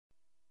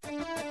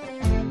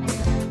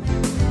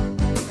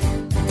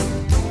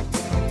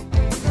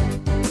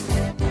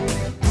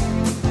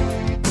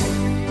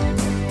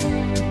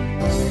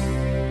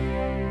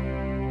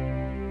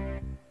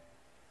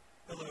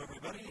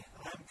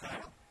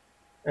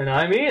And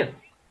I'm Ian.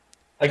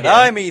 And Again.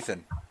 I'm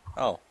Ethan.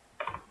 Oh.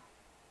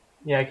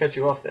 Yeah, I cut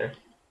you off there.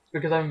 It's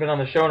because I haven't been on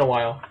the show in a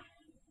while.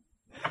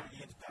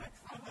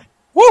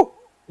 Woo!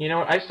 You know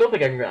what? I still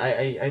think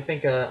I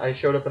think I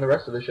showed up in the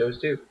rest of the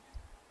shows too.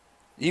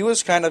 He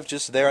was kind of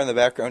just there in the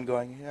background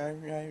going,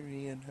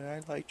 Ian, I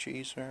like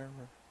cheese.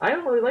 I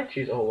don't really like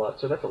cheese a whole lot,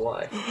 so that's a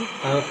lie.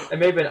 It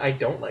may have been I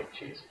don't like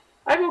cheese.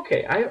 I'm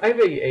okay. I have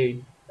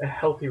a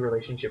healthy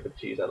relationship with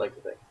cheese, I'd like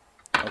to think.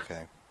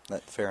 Okay.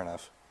 Fair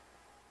enough.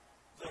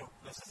 So,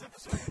 this is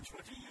episode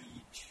 22,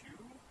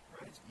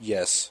 right?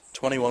 Yes.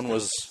 21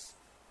 was...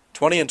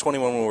 20 and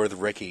 21 were with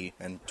Ricky,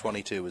 and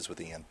 22 was with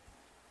Ian.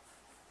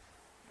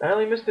 I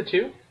only missed the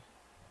 2?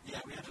 Yeah,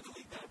 we had to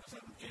delete that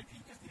episode with JP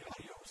because the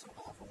audio was so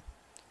awful.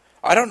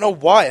 I don't know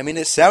why. I mean,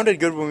 it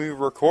sounded good when we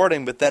were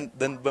recording, but then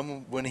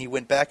when he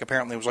went back,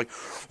 apparently it was like...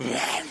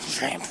 I'm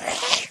sure it didn't sound good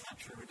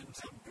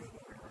when we were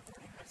recording.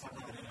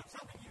 It sounded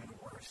even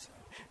worse.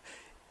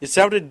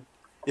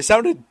 It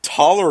sounded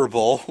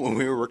tolerable when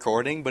we were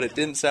recording, but it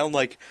didn't sound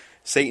like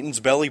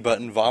Satan's belly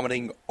button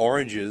vomiting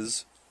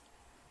oranges.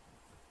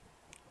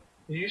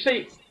 Did you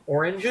say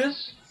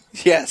oranges?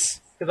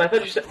 Yes. Because I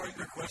thought you said...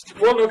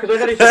 Well, no, because I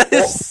thought you said...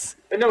 Yes.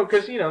 No,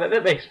 because, you know,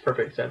 that makes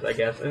perfect sense, I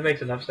guess. It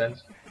makes enough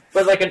sense.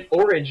 But, like, an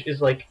orange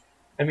is like...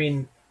 I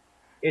mean,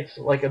 it's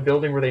like a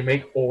building where they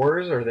make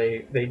ores, or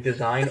they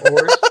design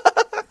ores.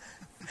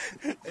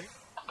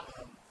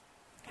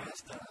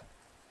 Asked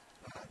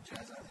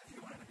Jazza if he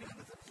wanted to be on this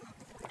episode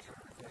before we started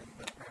recording, but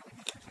apparently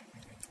he's actually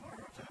leaving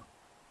tomorrow to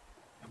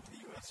come to the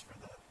U.S. for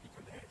the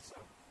Eco Day, so...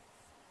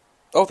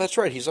 Oh, that's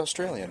right. He's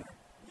Australian.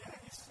 Yeah,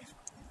 he's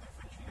finishing up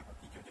an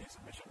Eco Day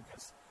submission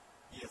because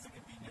he has the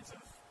convenience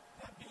of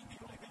that being the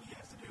only thing he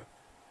has to do.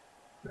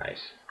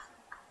 Nice.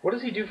 What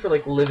does he do for,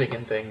 like, living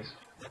and things?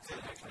 That's it,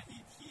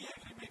 actually. He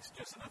actually makes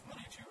just enough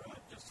money to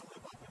just to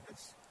live off of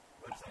his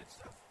website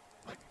stuff.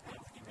 Like, I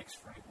don't think he makes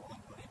Frank Wong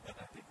money, but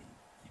I think he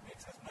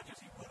makes as much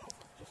as he would off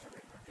of just a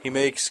regular job. He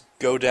makes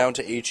go down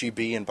to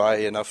H-E-B and buy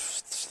enough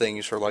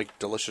things for, like,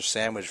 delicious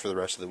sandwich for the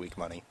rest of the week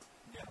money.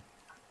 Yeah.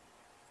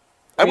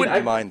 I mean,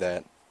 wouldn't mind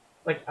that.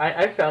 Like,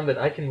 I found that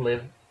I can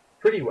live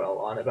pretty well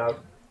on about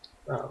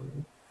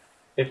 $50,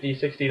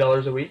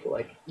 $60 a week,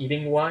 like,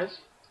 eating-wise.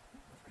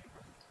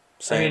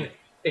 Same. I mean,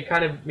 it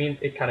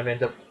kind of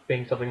ends up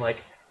being something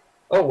like,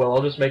 oh, well,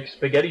 I'll just make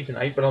spaghetti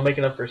tonight, but I'll make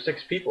enough for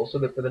 6 people, so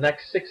that for the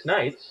next 6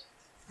 nights...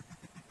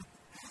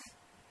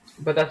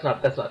 But that's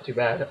not too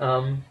bad.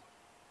 And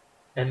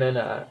then,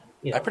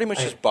 you know... I pretty much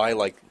just buy,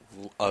 like,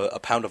 a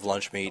pound of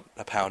lunch meat,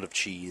 a pound of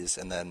cheese,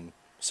 and then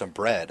some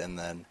bread, and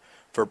then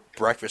for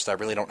breakfast, I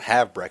really don't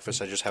have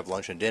breakfast, I just have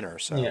lunch and dinner,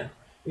 so... Yeah.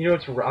 You know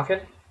what's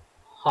rockin'?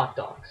 Hot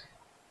dogs.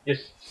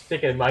 Just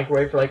stick it in the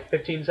microwave for like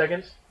 15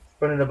 seconds,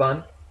 put it in a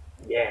bun.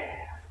 Yeah.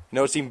 You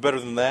know what's even better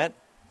than that?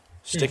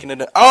 Sticking it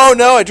in... Oh,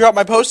 no, I dropped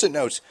my Post-it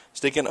notes!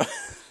 Sticking...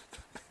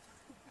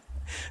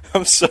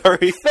 I'm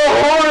sorry. The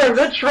horror!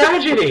 The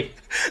tragedy!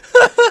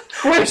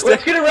 Quick,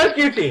 let's get a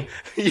rescue team!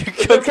 You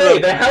It's cook okay,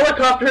 them. the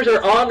helicopters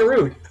are en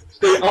route.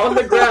 Stay on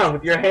the ground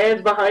with your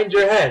hands behind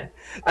your head.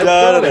 I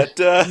Da, da, promise,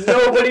 da.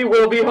 nobody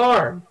will be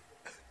harmed.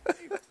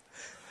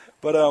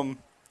 But, what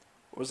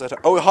was that?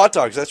 Oh, hot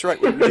dogs, that's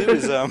right. What you do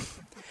is,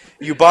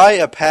 you buy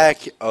a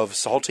pack of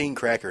saltine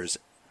crackers,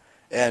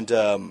 and,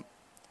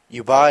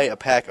 you buy a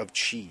pack of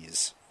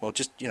cheese. Well,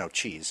 just, you know,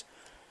 cheese.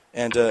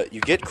 And, you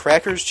get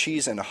crackers,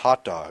 cheese, and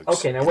hot dogs.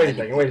 Okay, now wait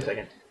a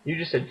second. You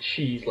just said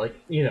cheese, like,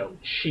 you know,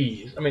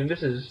 cheese. I mean,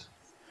 this is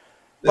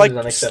Like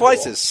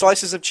unacceptable.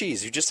 slices of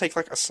cheese. You just take,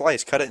 like, a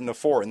slice, cut it into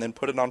 4, and then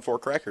put it on 4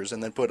 crackers,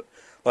 and then put,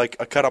 like,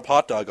 a cut-up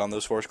hot dog on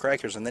those 4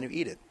 crackers, and then you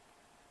eat it.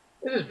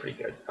 This is pretty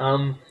good.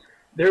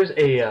 There's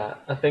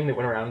a thing that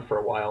went around for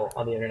a while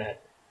on the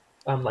internet,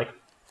 like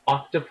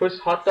octopus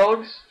hot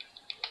dogs.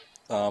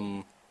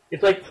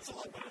 It's like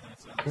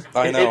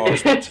I know.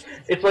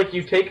 it's like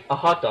you take a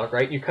hot dog,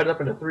 right? You cut it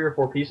up into 3 or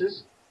 4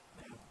 pieces,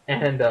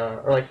 and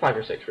or like 5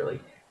 or 6 really,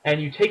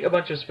 and you take a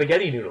bunch of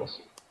spaghetti noodles,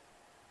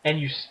 and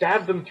you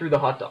stab them through the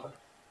hot dog,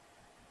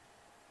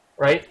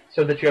 right?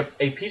 So that you have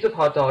a piece of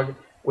hot dog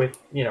with,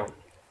 you know,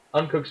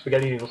 uncooked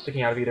spaghetti noodles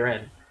sticking out of either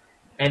end,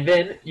 and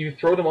then you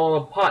throw them all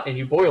in a pot and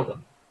you boil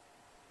them.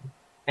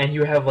 And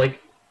you have,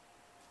 like,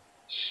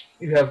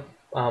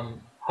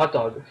 hot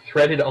dog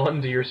threaded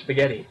onto your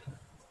spaghetti.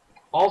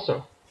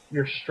 Also,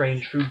 your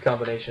strange food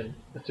combination,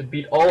 to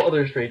beat all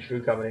other strange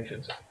food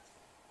combinations.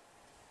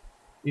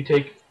 You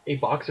take a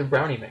box of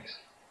brownie mix.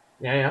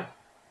 Yeah.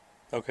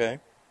 Okay.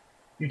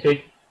 You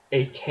take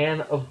a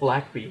can of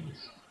black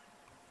beans.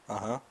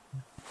 Uh-huh.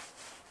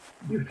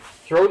 You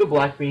throw the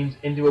black beans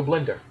into a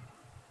blender.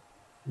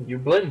 You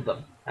blend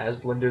them, as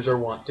blenders are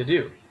wont to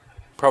do.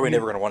 Probably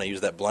never going to want to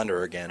use that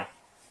blender again.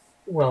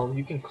 Well,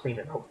 you can clean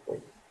it,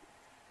 hopefully.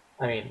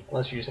 I mean,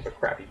 unless you just have a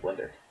crappy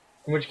blender.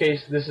 In which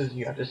case,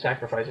 you have to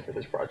sacrifice it for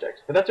this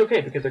project. But that's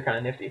okay, because they're kind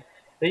of nifty.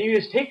 Then you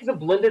just take the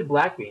blended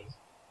black beans,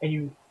 and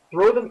you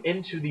throw them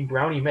into the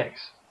brownie mix,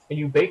 and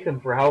you bake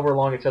them for however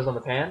long it says on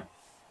the pan,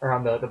 or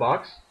on the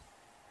box,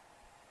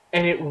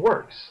 and it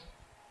works.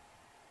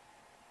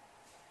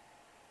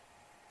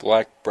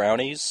 Black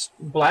brownies?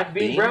 Black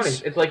bean Beans?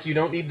 brownies. It's like you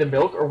don't need the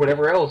milk or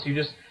whatever else. You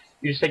just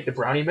take the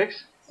brownie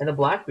mix and the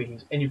black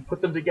beans and you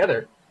put them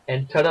together,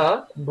 and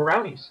ta-da,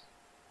 brownies.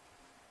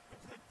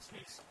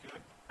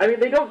 I mean,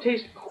 they don't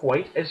taste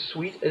quite as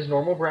sweet as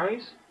normal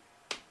brownies,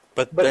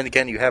 But then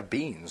again, you have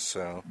beans,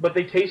 so... but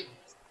they taste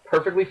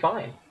perfectly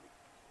fine.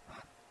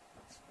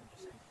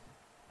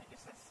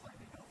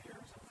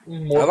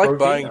 More I like protein?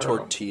 buying I don't know.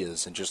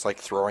 tortillas and just, like,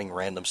 throwing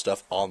random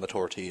stuff on the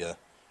tortilla.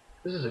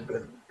 This is a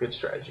good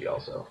strategy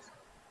also.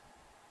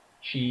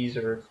 Cheese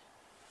or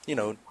You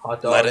know,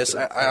 hot dogs. lettuce.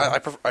 or-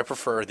 I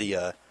prefer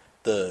the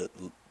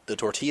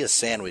tortilla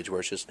sandwich where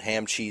it's just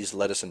ham, cheese,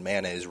 lettuce, and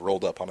mayonnaise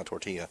rolled up on a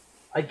tortilla.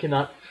 I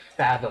cannot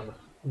fathom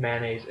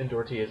mayonnaise and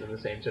tortillas in the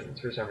same sentence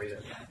for some reason.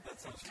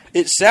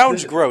 It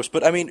sounds gross,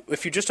 but I mean,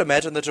 if you just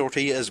imagine the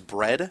tortilla as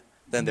bread,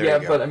 then there Yeah,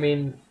 you go. but I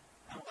mean,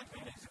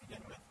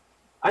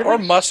 I Or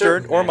like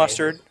mustard, certain or mayonnaises.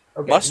 mustard.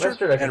 Okay, Mustard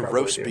I can and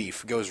probably roast do.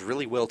 beef goes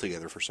really well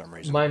together for some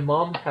reason. My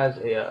mom has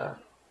a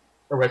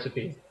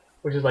recipe,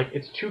 which is like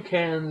it's 2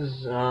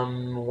 cans,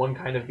 one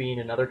kind of bean,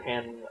 another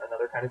kind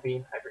of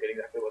bean. I forget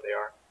exactly what they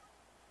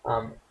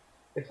are.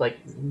 It's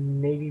like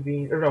navy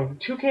bean, or no,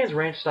 2 cans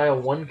ranch style,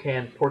 1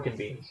 can pork and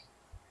beans,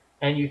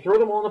 and you throw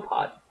them all in a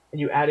pot,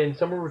 and you add in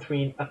somewhere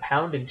between 1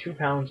 pound and 2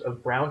 pounds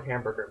of brown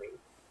hamburger meat.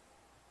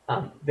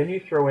 Then you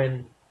throw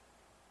in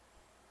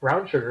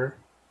brown sugar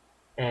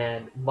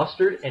and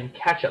mustard and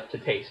ketchup to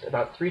taste,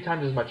 about 3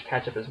 times as much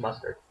ketchup as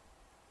mustard.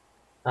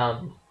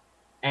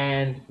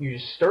 And you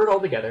just stir it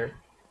all together,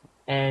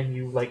 and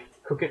you like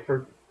cook it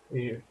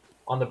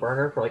on the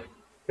burner for like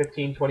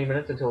 15-20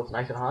 minutes until it's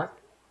nice and hot.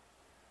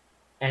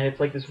 And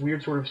it's like this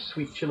weird sort of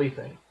sweet chili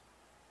thing.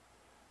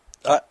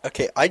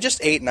 Okay, I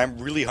just ate and I'm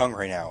really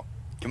hungry now.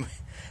 Can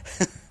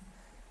we-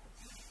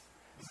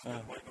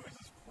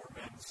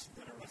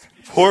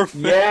 Poor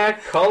Yeah,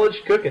 college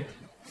cooking.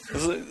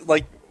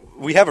 like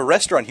we have a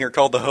restaurant here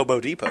called the Hobo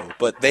Depot,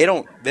 but they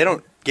don't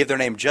give their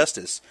name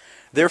justice.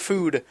 Their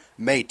food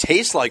may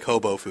taste like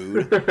hobo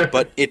food,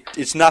 but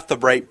it's not the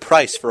right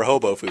price for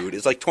hobo food.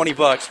 It's like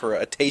 $20 for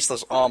a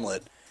tasteless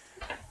omelet.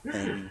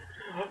 And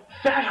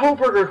Fat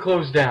Hoburger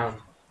closed down.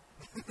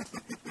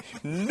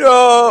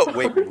 no,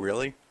 wait,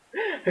 really?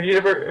 Have you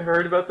ever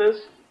heard about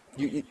this?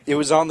 It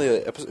was on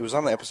the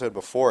episode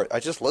before. I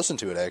just listened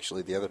to it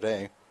actually the other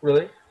day.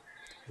 Really?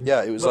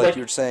 Yeah, it was But, like like,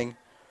 you were saying,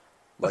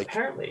 like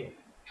Apparently,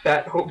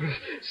 Fat Hoburger,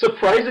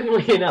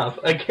 surprisingly enough,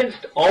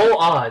 against all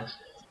odds,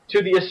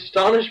 to the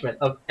astonishment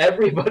of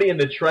everybody in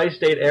the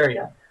tri-state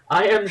area,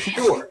 I am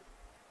sure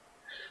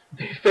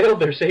they failed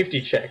their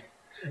safety check.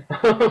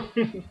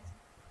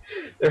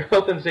 Their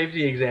health and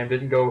safety exam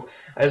didn't go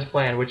as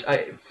planned, which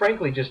I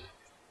frankly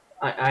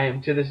I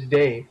am to this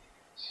day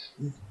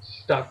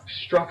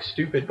struck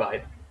stupid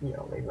by. You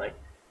know, like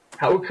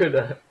how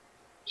could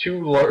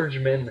 2 large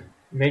men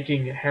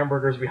making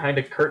hamburgers behind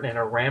a curtain in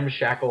a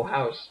ramshackle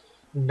house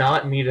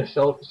not meet a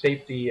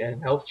safety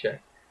and health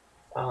check?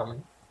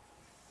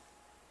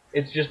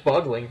 It's just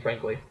boggling,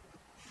 frankly.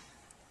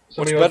 what's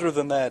Somebody better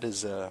than that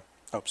is oh,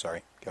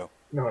 sorry, go.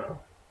 No.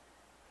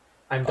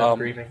 I'm done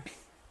grieving.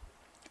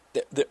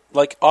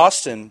 Like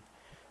Austin,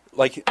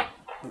 like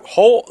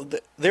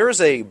there is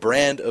a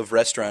brand of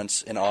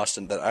restaurants in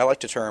Austin that I like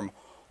to term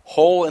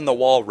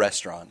hole-in-the-wall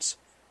restaurants,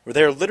 where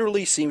they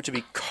literally seem to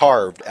be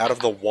carved out of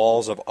the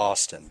walls of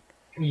Austin.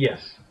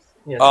 Yes.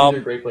 Yes, these are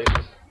great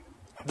places.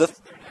 The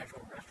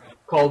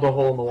Called the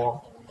Hole in the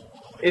Wall.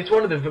 It's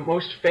one of the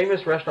most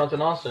famous restaurants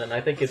in Austin, and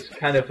I think it's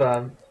kind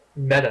of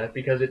meta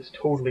because it's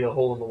totally a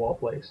hole-in-the-wall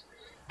place.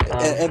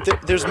 and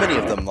there's many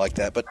of them like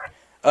that, but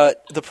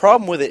the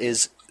problem with it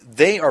is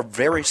they are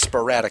very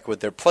sporadic with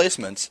their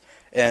placements,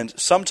 and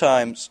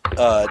sometimes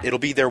it'll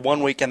be there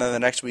one week and then the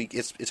next week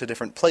it's a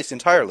different place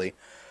entirely,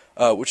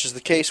 which is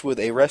the case with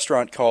a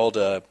restaurant called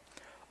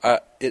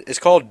it's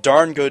called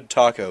Darn Good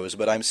Tacos,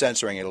 but I'm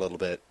censoring it a little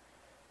bit.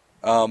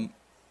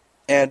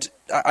 And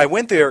I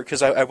went there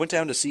because I went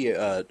down to see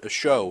a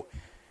show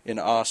in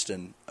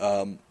Austin,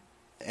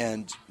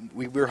 and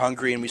we were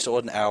hungry and we still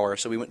had an hour,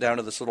 so we went down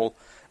to this little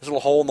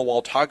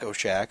hole-in-the-wall taco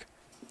shack,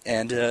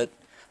 and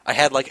I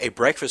had like a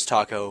breakfast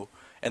taco,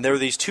 and there were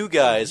these 2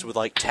 guys with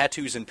like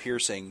tattoos and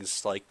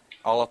piercings, like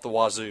all up the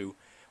wazoo,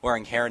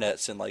 wearing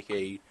hairnets in like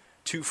a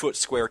 2-foot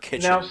square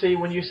kitchen. Now, see,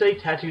 when you say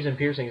tattoos and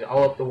piercings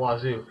all up the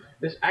wazoo,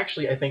 this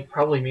actually, I think,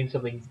 probably means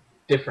something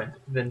different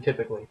than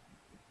typically.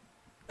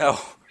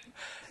 Oh,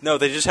 no,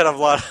 they just had a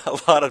lot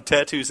of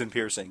tattoos and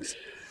piercings.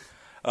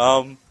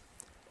 And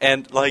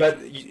like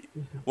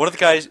one of the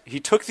guys, he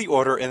took the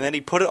order and then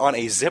he put it on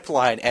a zip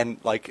line and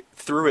like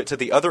threw it to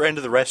the other end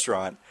of the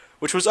restaurant,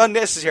 which was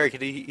unnecessary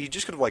because he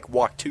just could have like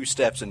walked 2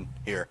 steps in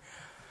here.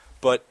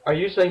 But Are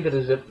you saying that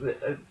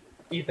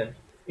Ethan?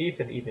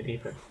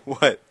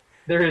 what?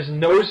 There is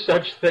no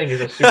such thing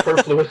as a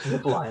superfluous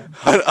zip line.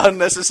 An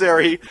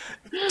unnecessary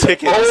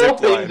ticket All zip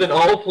things line. in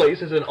all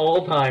places and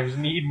all times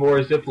need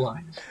more zip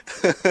lines.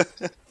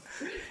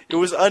 It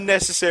was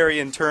unnecessary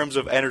in terms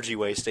of energy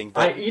wasting.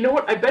 But You know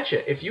what? I bet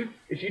you, if you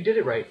did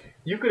it right,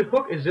 you could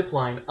hook a zip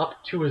line up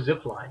to a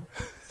zip line.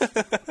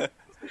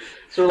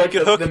 So like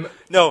You could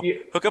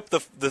you- hook up the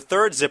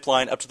third zip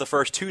line up to the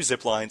first two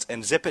zip lines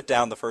and zip it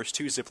down the first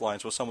two zip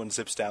lines while someone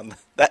zips down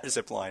that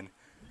zip line.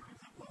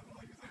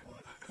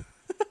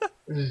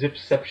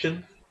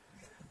 Zipception.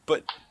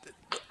 But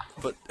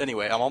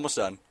anyway, I'm almost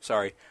done.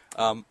 Sorry.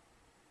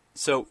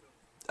 So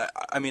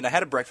I mean, I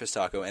had a breakfast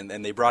taco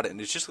and they brought it and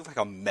it just looked like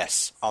a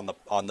mess on the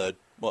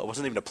well, it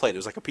wasn't even a plate. It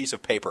was like a piece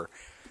of paper.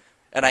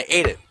 And I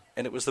ate it,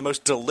 and it was the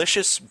most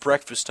delicious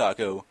breakfast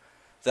taco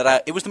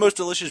it was the most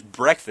delicious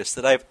breakfast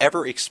that I've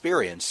ever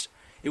experienced.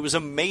 It was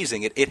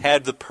amazing. It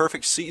had the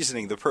perfect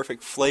seasoning, the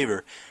perfect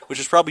flavor, which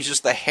is probably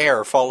just the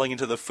hair falling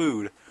into the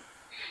food.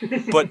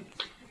 But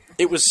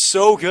it was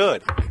so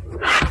good.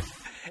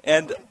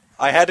 And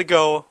I had to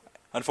go,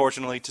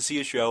 unfortunately, to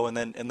see a show, and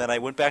then I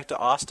went back to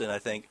Austin, I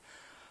think.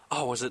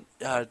 Oh, was it?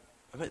 I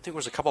think it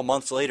was a couple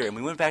months later, and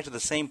we went back to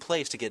the same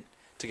place to get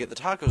the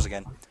tacos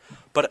again.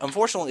 But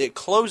unfortunately, it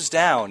closed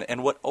down,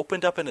 and what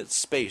opened up in its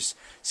space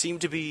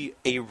seemed to be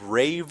a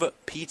rave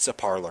pizza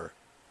parlor.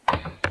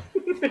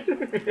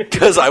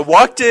 Because I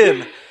walked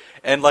in,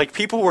 and like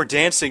people were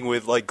dancing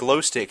with like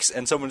glow sticks,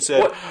 and someone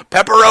said, What?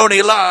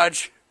 "Pepperoni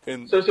large."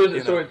 And, So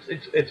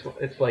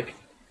it's like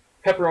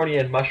pepperoni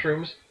and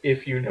mushrooms,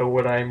 if you know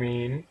what I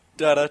mean.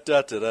 da da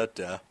da da da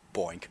da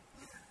boink.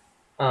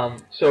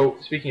 So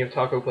speaking of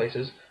taco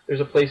places,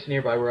 there's a place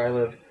nearby where I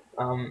live,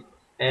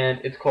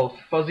 and it's called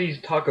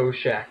Fuzzy's Taco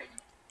Shack.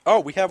 Oh,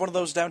 we have one of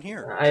those down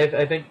here.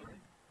 I think.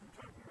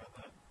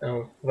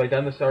 Oh, have I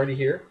done this already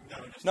here?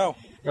 No.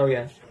 Oh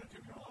yeah.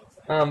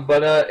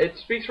 But it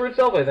speaks for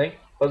itself, I think.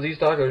 Fuzzy's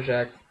Taco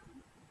Shack.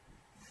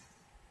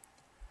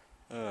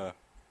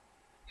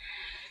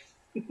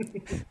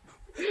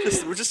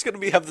 We're just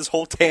gonna have this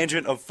whole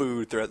tangent of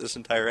food throughout this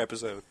entire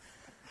episode.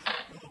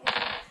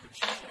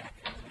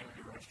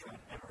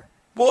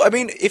 Well, I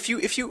mean, if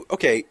you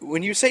okay,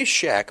 when you say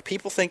shack,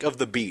 people think of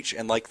the beach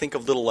and like think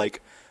of little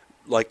like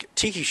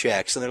tiki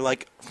shacks, and they're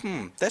like,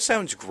 that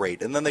sounds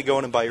great, and then they go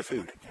in and buy your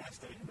food.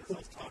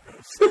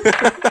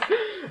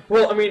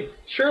 Well, I mean,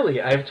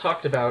 surely I've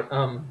talked about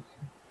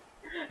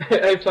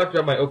I've talked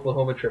about my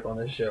Oklahoma trip on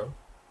this show.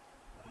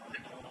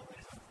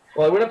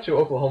 Well, I went up to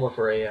Oklahoma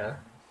for a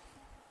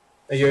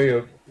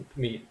yo-yo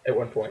meet at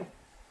one point.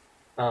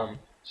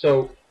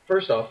 So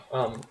first off,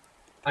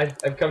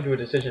 I've come to a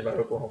decision about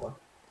Oklahoma.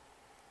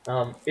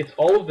 It's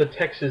all of the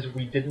Texas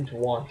we didn't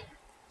want.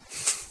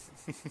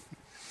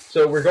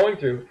 So we're going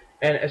through,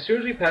 and as soon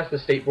as we pass the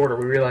state border,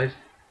 we realize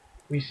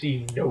we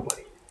see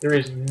nobody. There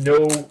is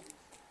no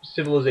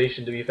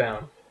civilization to be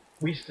found.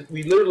 We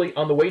literally,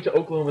 on the way to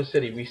Oklahoma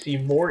City, we see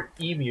more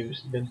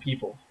emus than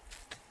people.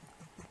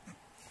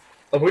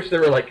 Of which there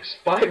were like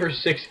 5 or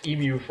 6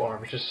 emu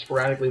farms just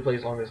sporadically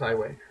placed along this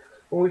highway.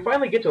 When we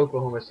finally get to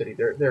Oklahoma City,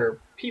 there are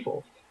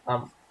people.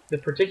 The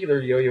particular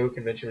yo-yo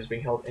convention was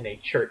being held in a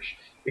church,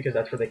 because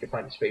that's where they could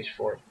find a space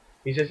for it.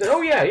 He says,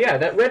 oh yeah,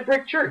 that red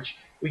brick church.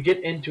 We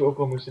get into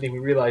Oklahoma City and we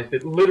realize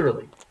that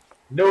literally,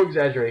 no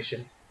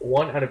exaggeration,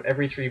 1 out of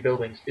every 3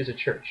 buildings is a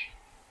church.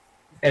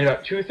 And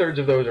about 2/3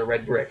 of those are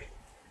red brick.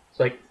 It's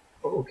like,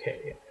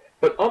 okay.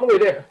 But on the way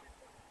there,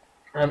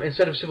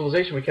 instead of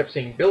civilization, we kept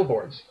seeing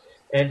billboards.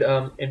 And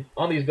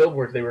on these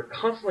billboards, they were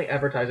constantly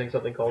advertising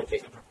something called,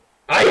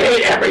 I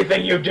hate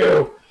everything you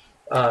do!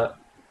 A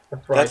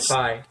fried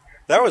pie.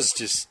 That was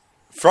just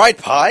fried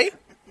pie.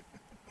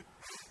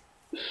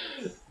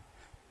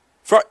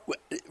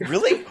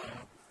 Really?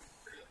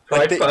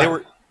 Fried pie. They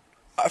were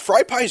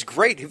fried pie is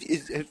great.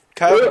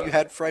 Kyle, have you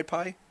had fried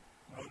pie?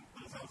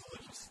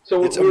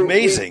 So it's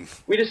amazing.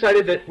 We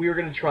decided that we were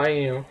going to try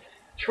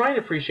and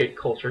appreciate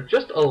culture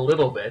just a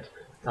little bit,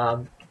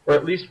 or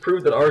at least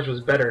prove that ours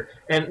was better,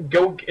 and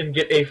go and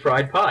get a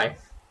fried pie.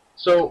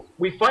 So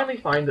we finally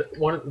find the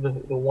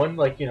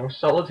one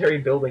solitary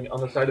building on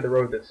the side of the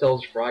road that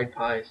sells fried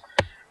pies,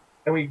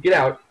 and we get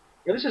out.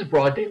 And this is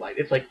broad daylight.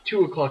 It's like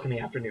 2 o'clock in the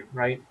afternoon,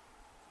 right?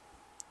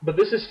 But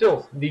this is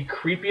still the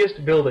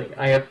creepiest building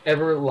I have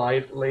ever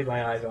laid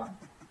my eyes on.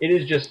 It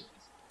is just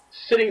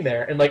sitting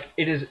there, and like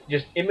it is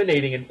just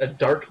emanating a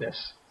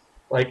darkness.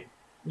 Like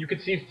you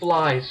could see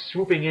flies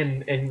swooping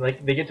in, and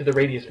like they get to the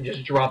radius and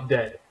just drop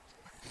dead.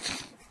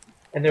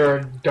 And there are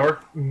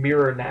dark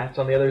mirror gnats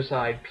on the other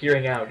side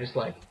peering out, just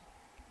like,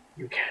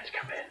 you can't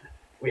come in.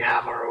 We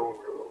have our own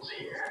rules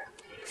here.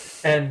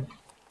 And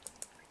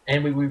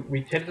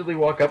we tentatively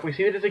walk up. We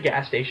see that it's a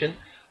gas station,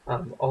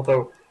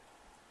 although,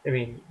 I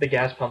mean, the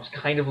gas pumps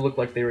kind of look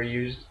like they were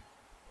used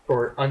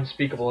for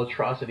unspeakable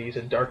atrocities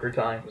in darker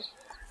times.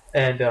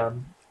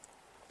 And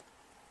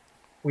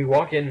we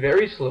walk in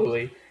very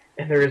slowly,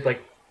 and there is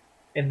like,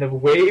 in the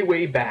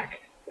way back,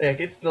 like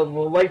the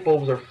light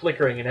bulbs are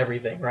flickering and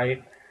everything,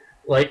 right?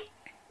 Like,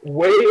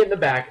 way in the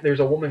back, there's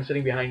a woman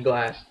sitting behind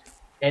glass,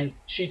 and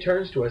she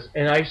turns to us,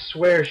 and I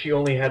swear she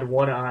only had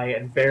 1 eye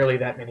and barely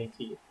that many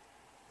teeth.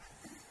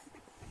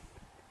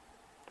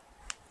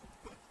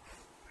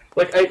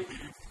 Like,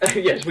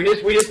 yes, we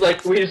just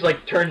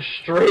turned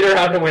straight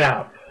around and went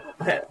out.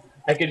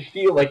 I could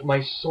feel, like,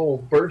 my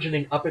soul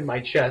burgeoning up in my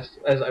chest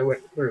as I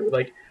went through.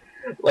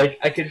 Like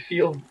I could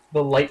feel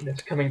the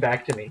lightness coming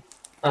back to me.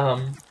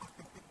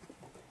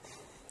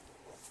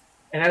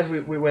 And as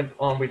we went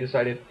on, we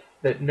decided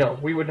that no,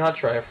 we would not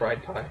try a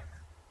fried pie.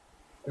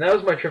 And that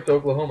was my trip to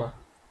Oklahoma.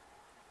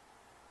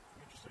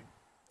 Interesting.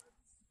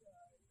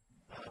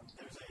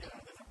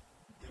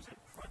 There's a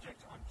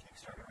project on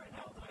Kickstarter right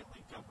now that I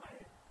linked on my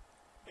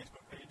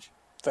Facebook page.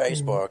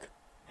 Facebook.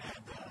 And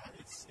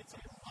it's a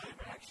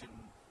live-action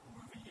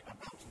movie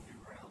about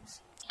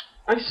Newgrounds.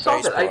 I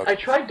saw that. Facebook. I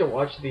tried to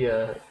watch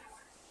the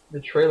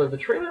trailer. The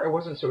trailer I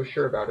wasn't so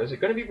sure about. Is it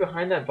going to be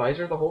behind that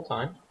visor the whole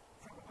time?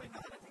 Probably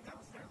not. I think that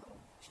was their little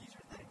teaser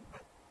thing.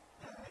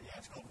 But yeah,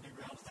 it's called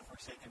Newgrounds: The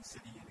Forsaken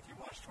City. And if you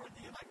watch toward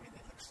the end, I mean,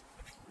 it looks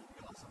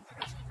really awesome. They're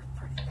asking for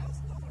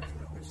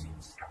 $30,000, which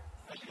seems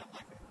highly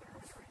unlikely that they're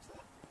going to reach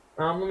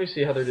that. Let me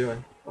see how they're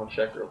doing. I'll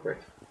check real quick.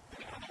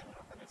 They're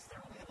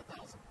only at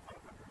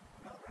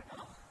 1,500 right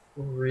now.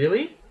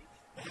 Really?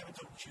 They have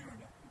until June,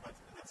 but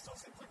that still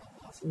seems like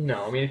a lot.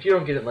 No, I mean, if you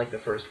don't get it in, like, the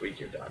first week,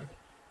 you're done.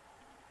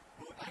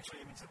 Well, actually,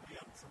 I mean, somebody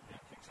on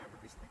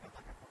Kickstarter recently got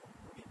like a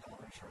 $2 million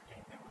short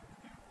game they wanted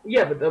to do.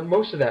 Yeah, but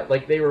most of that,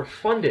 like, they were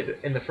funded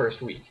in the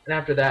first week. And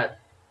after that,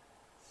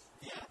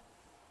 Yeah,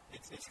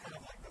 it's kind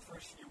of like the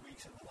first few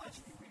weeks and the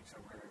last few weeks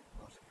are where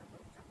most of your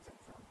movie comes in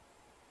from.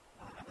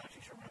 I'm not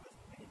actually sure when it was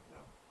made,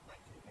 though.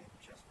 Like, it may have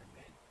just been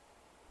made.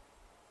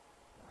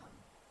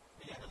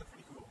 But yeah, they look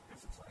pretty cool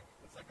because it's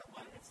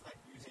like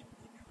using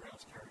the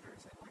Newgrounds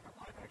characters in like a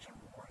live-action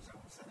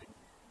Warzone setting,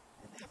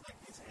 and they have like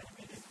these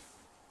animated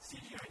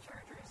CGI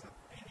characters of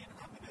Alien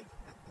Hominid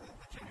and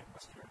the giant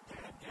muscular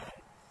dad guy.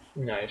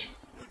 nice. It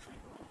looks pretty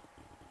cool.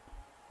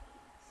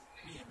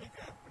 Me and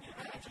Mika,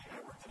 I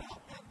worked it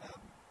out,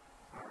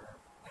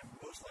 and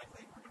most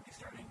likely we're going to be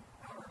starting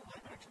our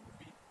live-action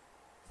movie,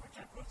 which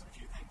I posted a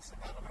few things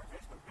about on our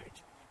Facebook page.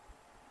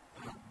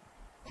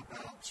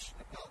 About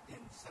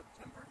in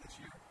September this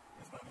year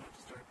is when I'm going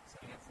to start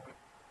setting up for it.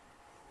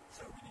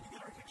 So we need to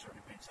get our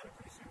Kickstarter page set up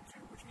pretty soon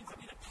too, which means I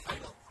need a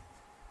title.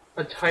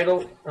 A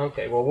title?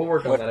 Okay, well, we'll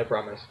work on What? that, I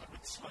promise.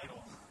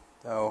 Title.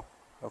 Oh,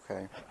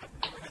 okay. I've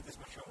never had this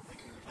much trouble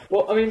thinking of a title.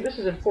 Well, I mean, this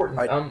is important.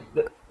 I-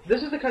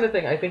 This is the kind of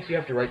thing I think you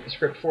have to write the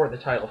script for, and the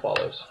title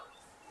follows.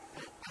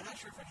 I'm not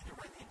sure if I need to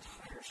write the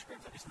entire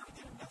script. I just need to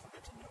get enough of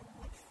it to know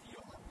what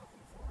feel I'm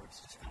looking for.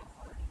 It's just kind of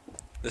hard.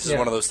 This is Yeah.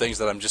 one of those things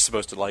that I'm just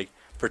supposed to, like,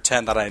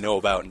 pretend that I know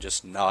about and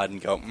just nod and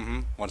go,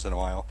 once in a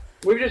while.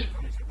 We've just...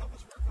 Please help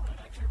us work on it.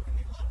 Actually, we're going to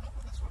need a lot of help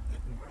with this one.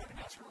 We're not going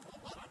to ask for a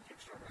whole lot on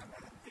Kickstarter. I'm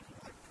thinking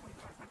like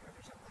 2,500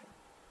 or something.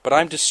 But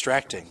I'm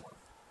distracting.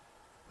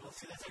 Well,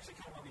 see, that's actually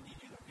kind of why we need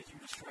you, though, because you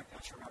distract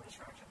us from our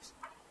distractions.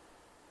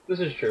 This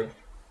is true.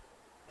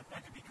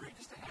 That could be great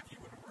just to have you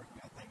when we're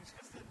working on things,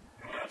 because then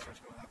when it starts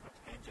going off on a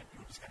tangent,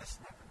 you'll just kind of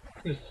snap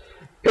it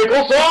back.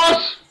 Pickle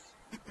sauce!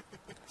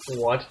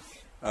 What?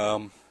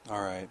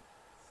 Alright.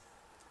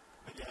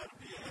 But yeah, it'll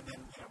be, and then,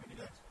 we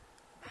need to,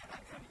 I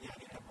kind of, need to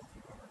have both of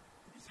you over.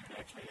 Because you can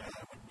actually,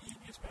 when Ian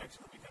gets back, so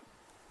that we can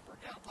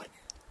work out, like,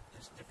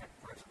 just different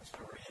parts of the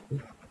story and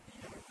come up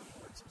with the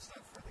words and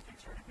stuff for the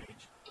Kickstarter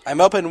page. I'm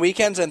open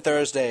weekends and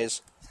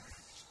Thursdays.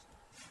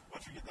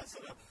 Once we get that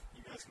set up,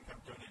 you guys can come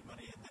donate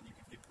money, and then you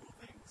can get cool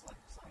things like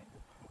signed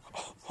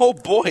posters. Oh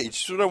boy,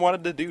 just what I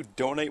wanted to do,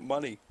 donate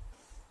money.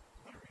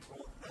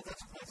 Well, that's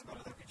what's nice about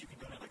it, though, because you can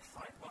donate like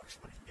 $5, but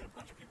if you get a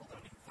bunch of people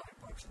donating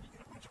 $5, then you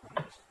get a bunch of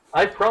money.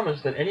 I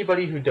promise that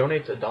anybody who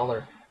donates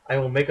 $1, I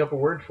will make up a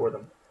word for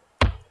them.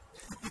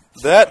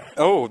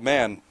 Oh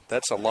man,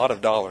 that's a lot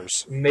of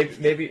dollars. Maybe it's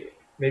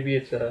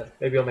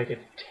maybe I'll make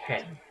it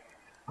 10.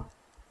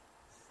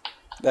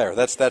 There you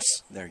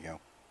go.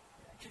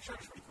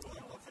 Kickstarter's pretty cool. I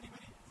don't know if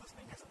anybody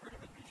listening hasn't heard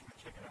of it, but you should go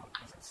check it out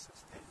because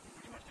it's they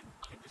pretty much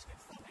can just get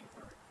funding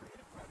for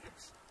creative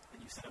projects. And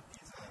you set up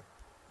these,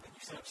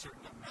 you set up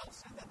certain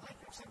amounts, and then like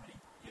if somebody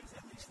gives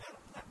at least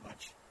that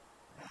much,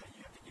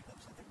 you have to give them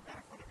something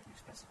back, whatever you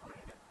specify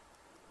in it.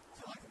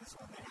 So like in this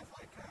one, they have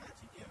like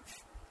if you give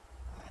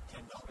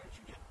 $10,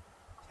 you get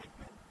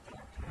Pigment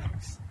Dark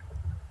Tags.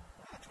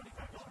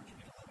 $25, you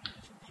get a limited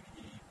edition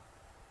DVD.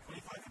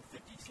 25 and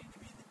 50 seem to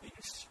be the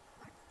biggest.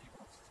 Like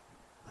people,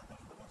 those are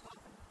the most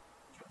often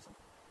chosen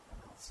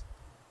amounts.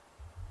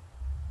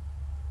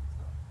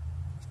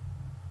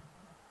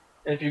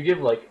 And if you give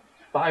like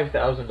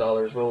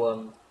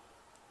 $5,000,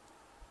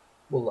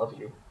 we'll love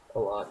you a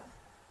lot.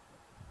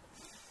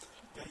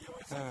 Yeah, you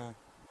always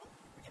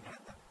we can add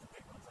the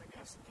big ones, I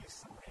guess, in case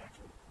somebody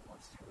actually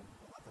wants to, and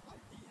we'll let them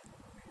like be in the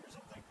movie or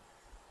something.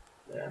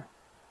 Yeah,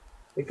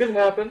 it could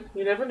happen.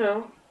 You never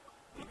know.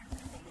 I've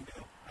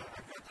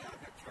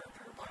got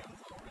character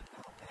bios all written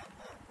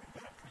out, and we've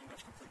got it pretty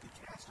much completely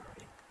cast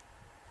already.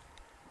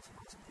 Some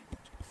awesome people.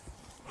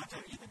 I'll tell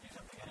you, Ethan, do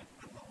something in it.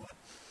 I don't know what.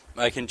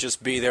 I can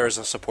just be there as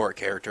a support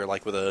character,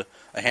 like with a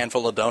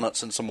handful of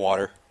donuts and some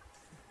water.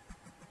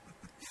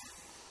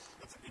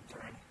 That's an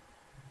intern.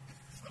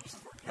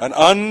 An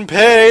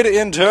unpaid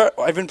intern.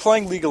 I've been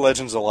playing League of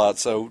Legends a lot,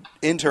 so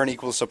intern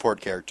equals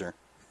support character.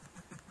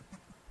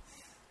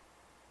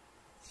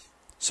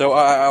 So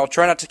I'll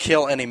try not to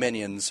kill any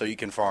minions so you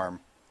can farm.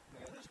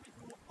 Yeah, that should be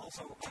cool.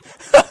 Also,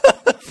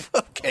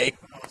 Okay.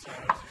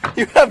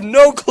 You have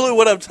no clue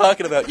what I'm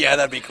talking about. Yeah,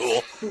 that'd be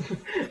cool.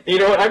 You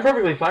know what? I'm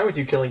perfectly fine with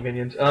you killing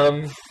minions.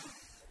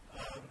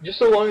 Just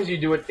so long as you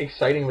do it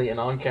excitingly and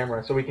on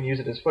camera, so we can use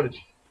it as footage.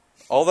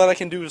 All that I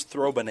can do is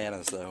throw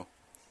bananas, though.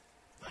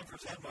 Time for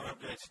sandbar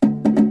updates.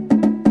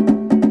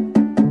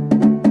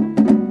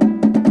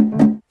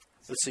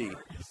 Let's see.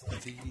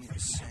 The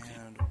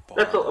sandbar.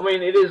 That's. I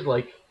mean, it is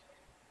like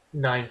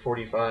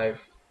 9:45.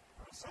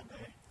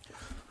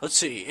 Let's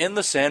see. In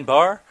the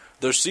sandbar,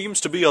 there seems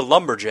to be a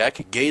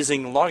lumberjack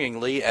gazing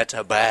longingly at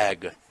a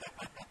bag.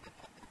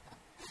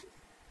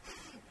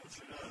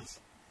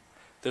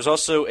 There's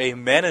also a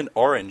man in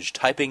orange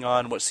typing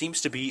on what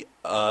seems to be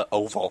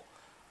oval.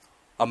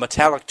 A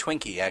metallic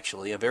Twinkie,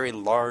 actually. A very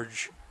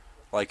large,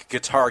 like,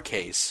 guitar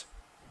case.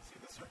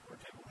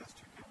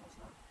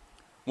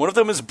 One of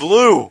them is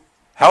blue!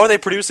 How are they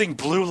producing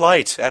blue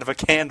light out of a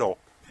candle?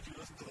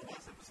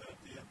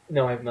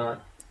 No, I've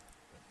not.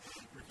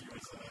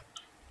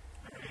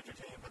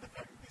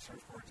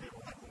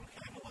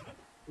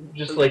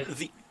 Just like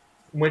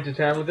went to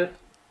town with it.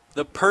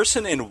 The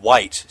person in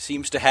white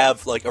seems to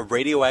have, like, a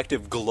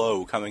radioactive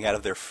glow coming out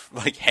of their,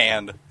 like,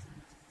 hand.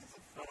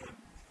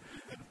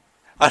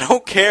 I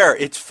don't care.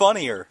 It's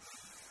funnier.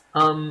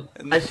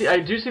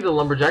 I do see the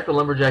lumberjack. The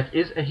lumberjack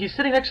and he's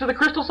sitting next to the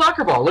crystal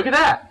soccer ball. Look at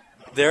that.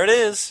 There it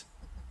is.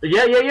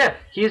 Yeah.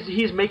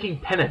 He's making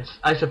penance,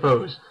 I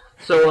suppose.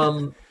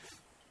 So,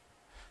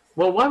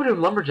 well, why would a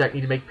lumberjack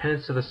need to make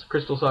penance to this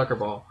crystal soccer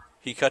ball?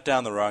 He cut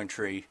down the wrong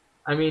tree.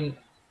 I mean,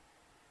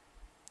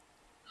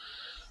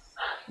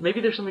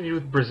 maybe there's something to do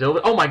with Brazil.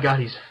 Oh my God,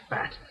 he's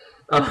fat.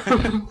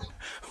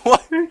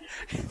 What?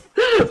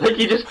 Like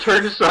he just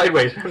turned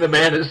sideways, and the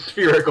man is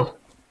spherical.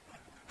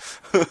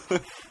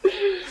 It's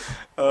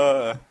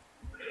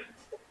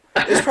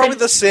probably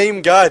the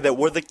same guy that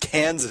wore the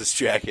Kansas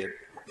jacket.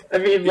 I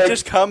mean, He like,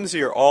 just comes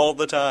here all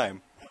the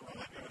time.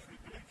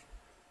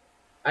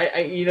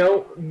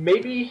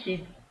 maybe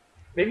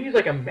he's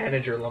like a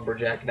manager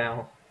lumberjack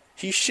now.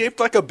 He's shaped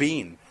like a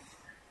bean.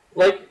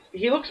 Like,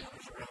 he looks.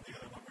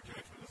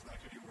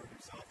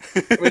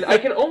 I mean, I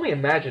can only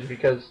imagine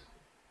because,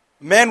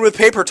 Man with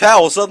paper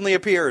towel suddenly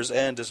appears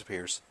and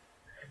disappears.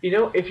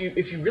 if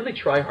you really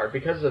try hard,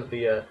 because of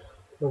the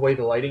way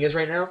the lighting is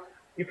right now,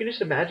 you can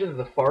just imagine that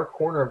the far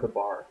corner of the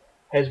bar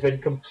has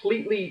been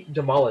completely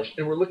demolished,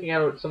 and we're looking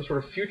out at some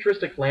sort of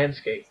futuristic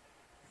landscape.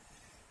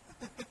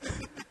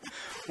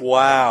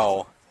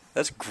 Wow.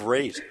 That's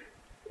great.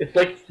 It's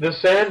like the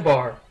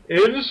sandbar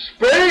in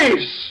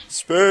space!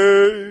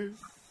 Space.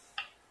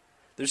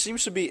 There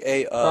seems to be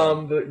a...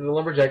 The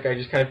lumberjack guy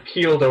just kind of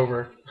keeled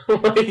over.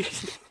 Like...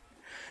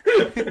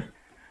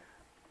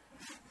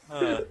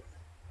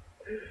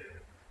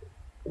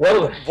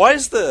 Well, Why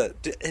is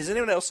has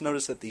anyone else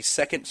noticed that the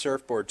second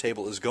surfboard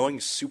table is going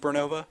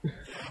supernova?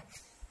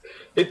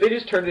 they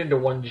just turned it into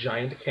one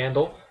giant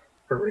candle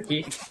for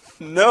Ricky.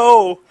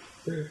 No!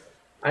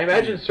 I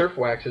imagine surf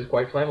wax is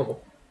quite flammable.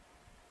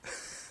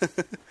 This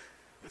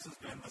has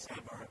been the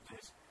sandbar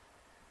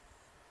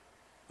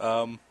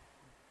updates.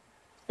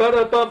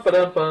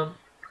 Ba-da-bum-ba-dum-bum.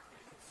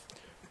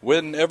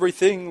 When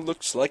everything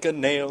looks like a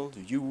nail,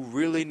 you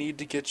really need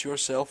to get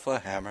yourself a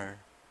hammer.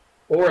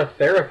 Or a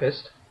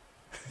therapist.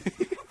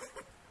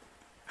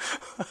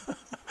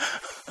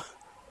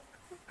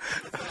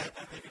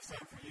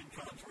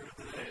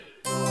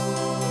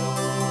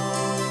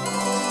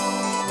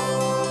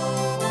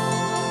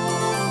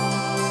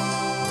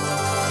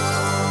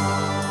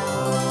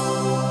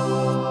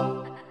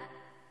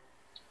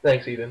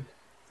 Thanks, Eden.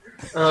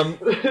 So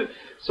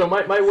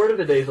my word of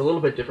the day is a little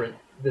bit different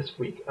this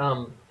week.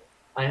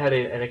 I had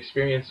an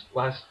experience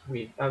last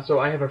week. So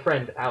I have a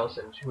friend,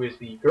 Allison, who is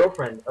the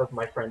girlfriend of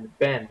my friend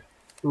Ben,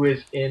 who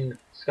is in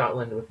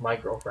Scotland with my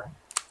girlfriend.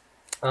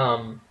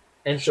 And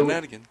so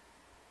Shenanigan.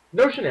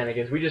 no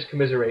shenanigans. We just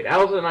commiserate.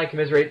 Allison and I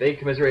commiserate. They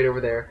commiserate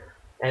over there,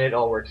 and it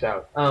all works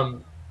out.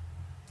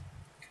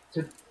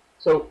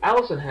 So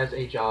Allison has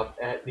a job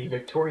at the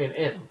Victorian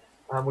Inn,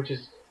 which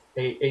is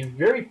a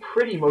very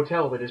pretty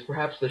motel that is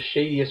perhaps the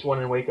shadiest one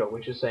in Waco,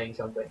 which is saying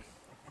something.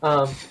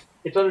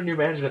 It's under new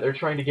management. They're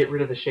trying to get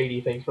rid of the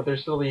shady things, but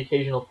there's still the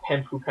occasional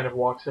pimp who kind of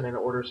walks in and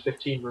orders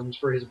 15 rooms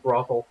for his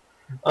brothel.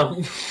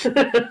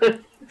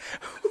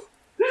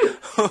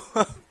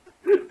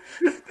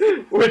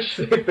 Which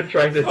they've been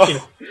trying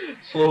to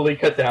slowly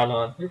cut down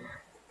on.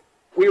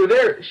 We were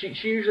there. She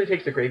usually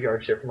takes the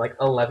graveyard shift from like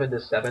 11 to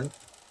 7.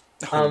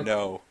 Oh,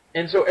 no.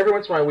 And so every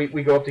once in a while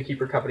we go up to keep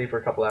her company for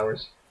a couple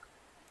hours.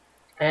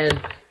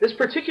 And this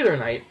particular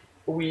night,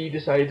 we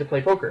decided to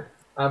play poker.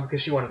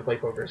 Because she wanted to play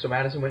poker. So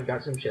Madison went and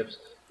got some chips,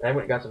 and I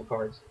went and got some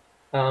cards.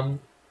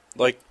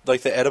 Like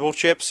the edible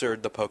chips or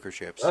the poker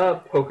chips?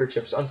 Poker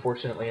chips,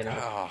 unfortunately enough.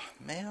 Oh,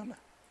 man.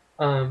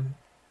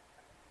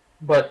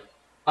 But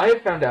I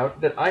have found out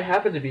that I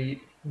happen to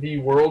be the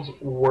world's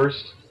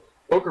worst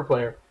poker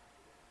player.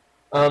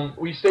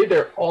 We stayed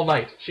there all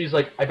night. She's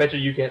like, I bet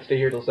you can't stay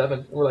here till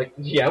 7. We're like,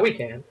 yeah, we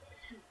can.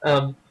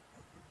 And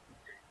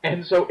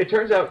so it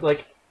turns out,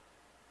 like,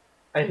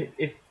 I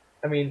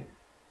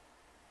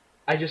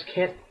just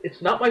can't,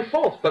 it's not my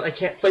fault, but I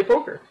can't play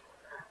poker.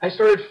 I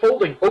started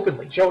folding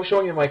openly,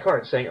 showing him my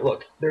cards, saying,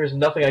 look, there is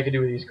nothing I can do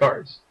with these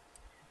cards.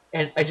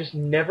 And I just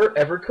never,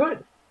 ever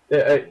could.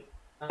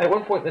 At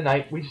one point in the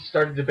night, we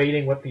started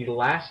debating what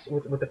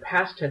the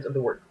past tense of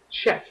the word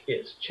check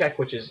is. Check,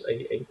 which is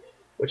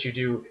what you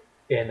do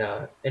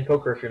in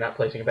poker if you're not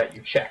placing a bet,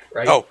 you check,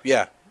 right? Oh,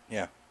 yeah,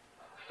 yeah.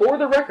 For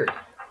the record,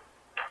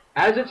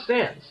 as it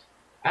stands,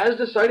 as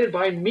decided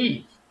by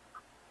me,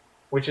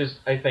 which is,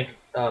 I think,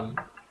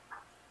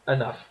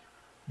 enough.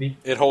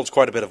 It holds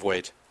quite a bit of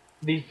weight.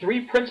 The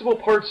three principal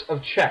parts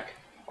of check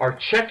are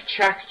check,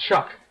 chack,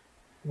 chuck.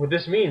 What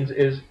this means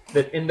is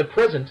that in the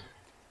present,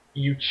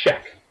 you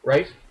check,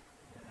 right?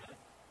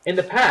 In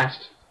the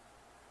past,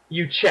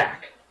 you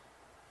check.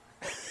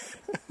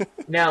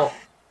 Now,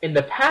 in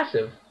the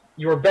passive,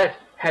 your bet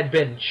had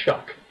been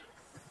chuck.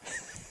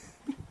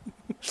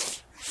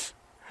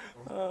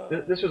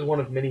 This was one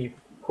of many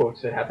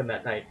quotes that happened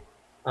that night.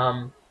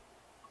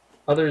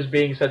 Others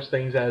being such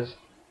things as,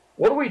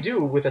 what do we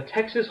do with a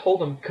Texas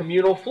Hold'em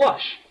communal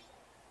flush?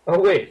 Oh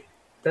wait,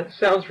 that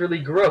sounds really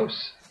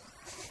gross.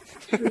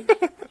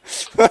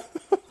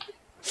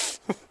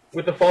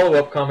 With the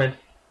follow-up comment,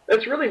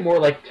 that's really more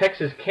like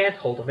Texas can't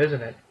hold 'em,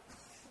 isn't it?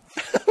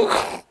 So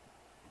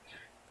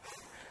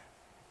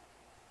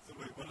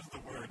wait, what is the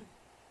word?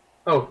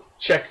 Oh,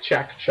 check,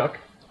 chack, chuck.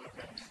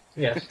 Okay.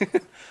 Yes.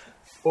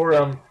 Or,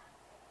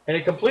 in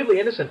a completely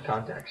innocent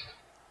context.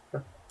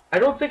 I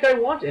don't think I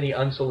want any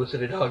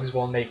unsolicited hugs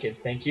while naked,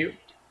 thank you.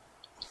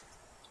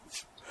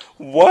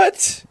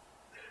 What?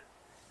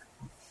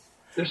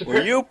 There's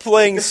Were you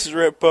playing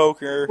strip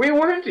poker? We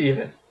weren't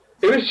even.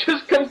 It was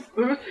just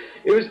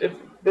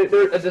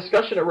a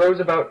discussion arose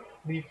about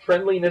the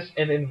friendliness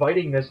and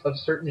invitingness of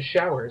certain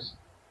showers.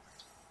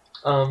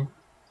 I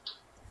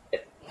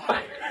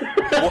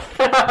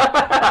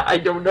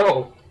don't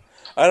know.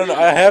 I don't know.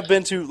 I have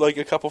been to like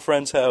a couple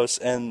friends' house,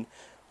 and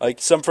like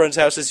some friends'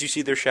 houses, you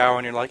see their shower,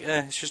 and you're like,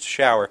 it's just a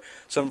shower.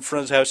 Some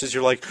friends' houses,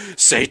 you're like,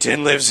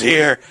 Satan lives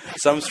here.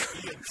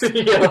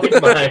 Yeah,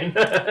 like mine.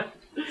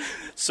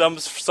 Some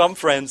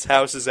friends'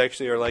 houses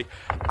actually are like,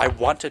 I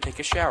want to take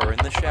a shower in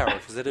the shower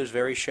because it is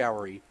very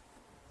showery.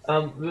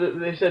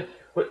 They said,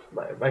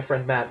 my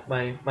friend Matt,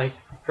 my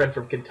friend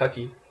from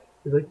Kentucky,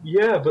 he's like,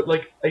 yeah, but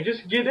like I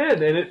just get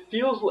in, and it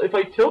feels, if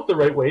I tilt the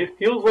right way, it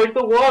feels like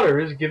the water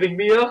is giving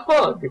me a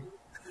hug.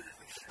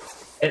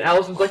 And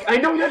Allison's like, I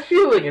know that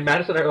feeling, and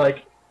Madison and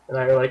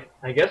I are like,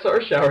 I guess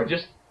our shower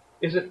just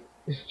isn't.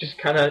 It's just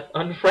kind of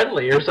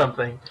unfriendly or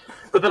something.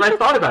 But then I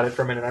thought about it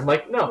for a minute. I'm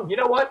like, no, you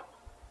know what?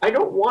 I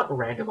don't want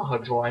random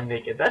hugs while I'm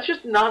naked. That's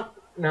just not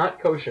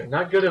kosher.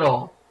 Not good at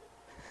all.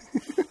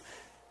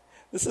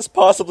 This is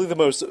possibly the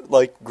most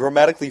like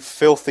grammatically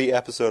filthy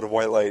episode of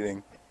White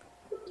Lightning.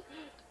 It's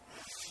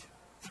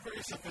a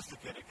very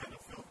sophisticated kind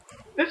of film.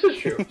 This is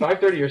true.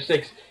 5:30 or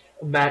 6,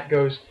 Matt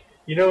goes,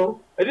 you know,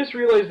 I just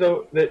realized,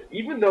 though, that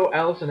even though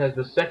Allison has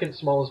the second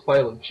smallest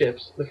pile of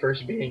chips, the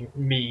first being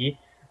me,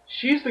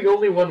 she's the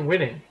only one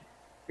winning.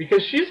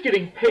 Because she's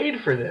getting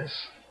paid for this.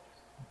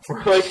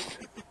 We're like,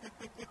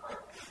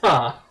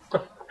 huh.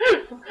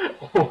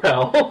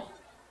 Well,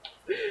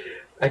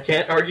 I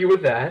can't argue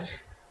with that.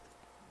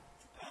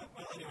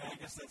 Well, anyway, I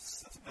guess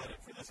that's about it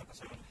for this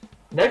episode.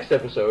 Next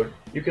episode,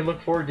 you can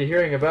look forward to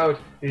hearing about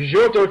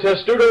Giotto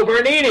Testudo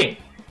Bernini.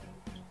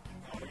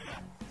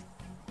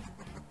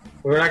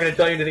 We're not going to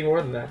tell you anything more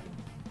than that.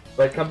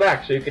 But come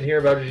back so you can hear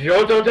about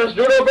Giotto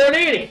Testudo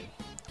Bernini!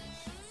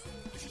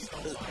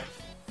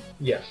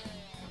 Yes.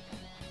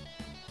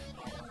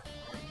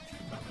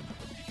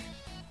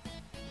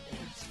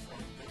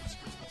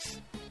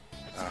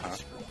 Uh-huh.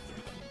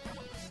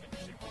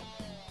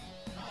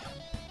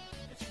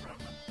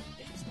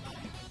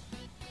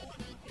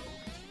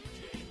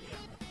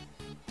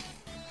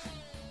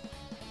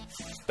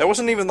 That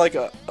wasn't even like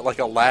a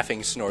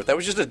laughing snort. That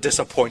was just a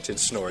disappointed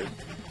snort.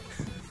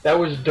 That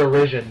was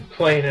derision,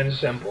 plain and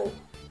simple.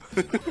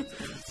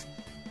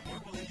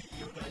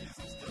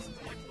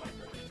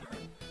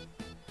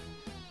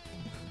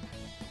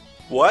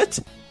 What?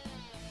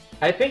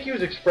 I think he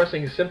was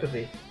expressing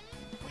sympathy.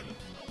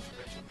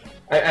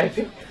 I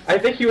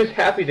think he was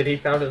happy that he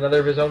found another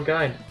of his own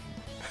kind.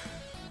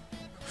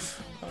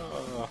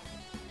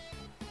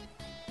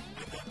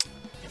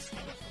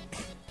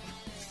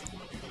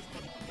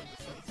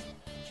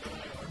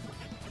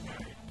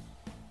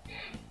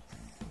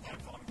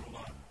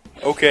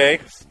 Okay.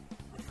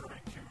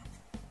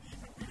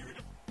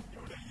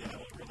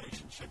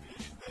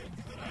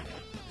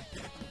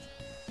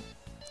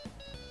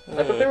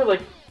 I thought they were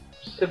like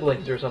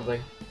siblings or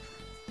something.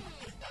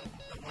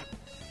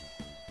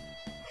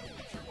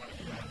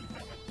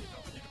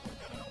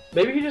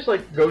 Maybe he just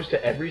like goes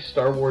to every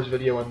Star Wars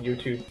video on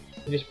YouTube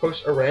and just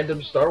posts a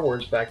random Star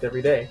Wars fact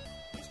every day.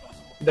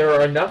 There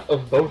are enough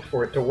of both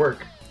for it to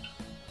work.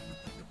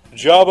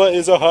 Jabba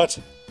is a Hutt.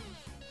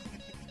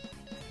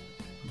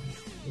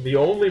 The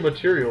only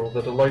material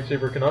that a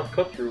lightsaber cannot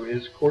cut through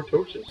is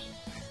cortosis.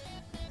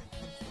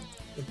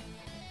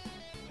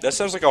 That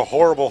sounds like a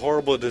horrible,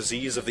 horrible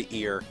disease of the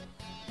ear.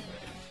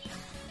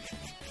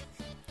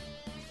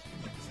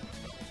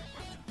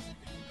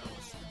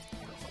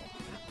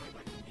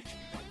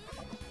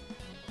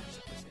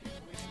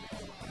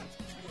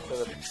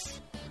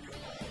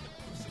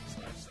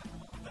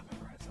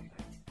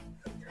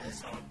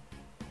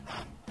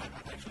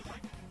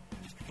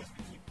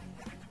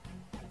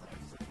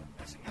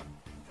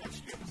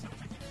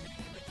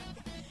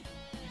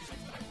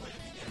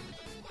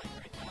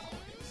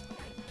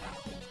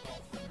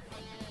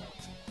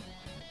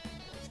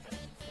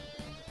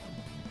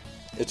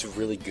 It's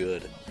really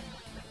good.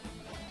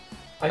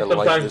 I I like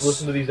sometimes this.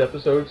 listen to these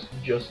episodes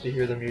just to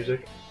hear the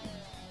music.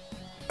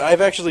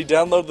 I've actually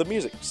downloaded the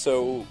music,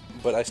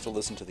 but I still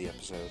listen to the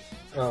episode.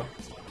 Oh.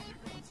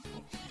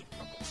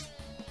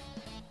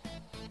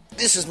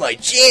 This is my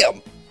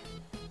jam!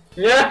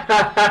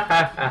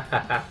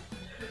 Yeah.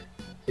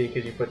 See,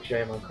 because you put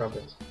jam on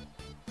crumpets.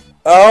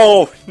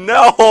 Oh,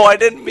 no, I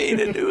didn't mean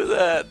to do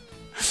that.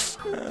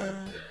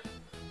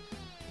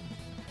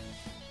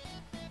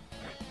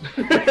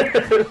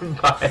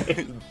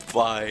 Bye.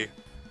 Bye.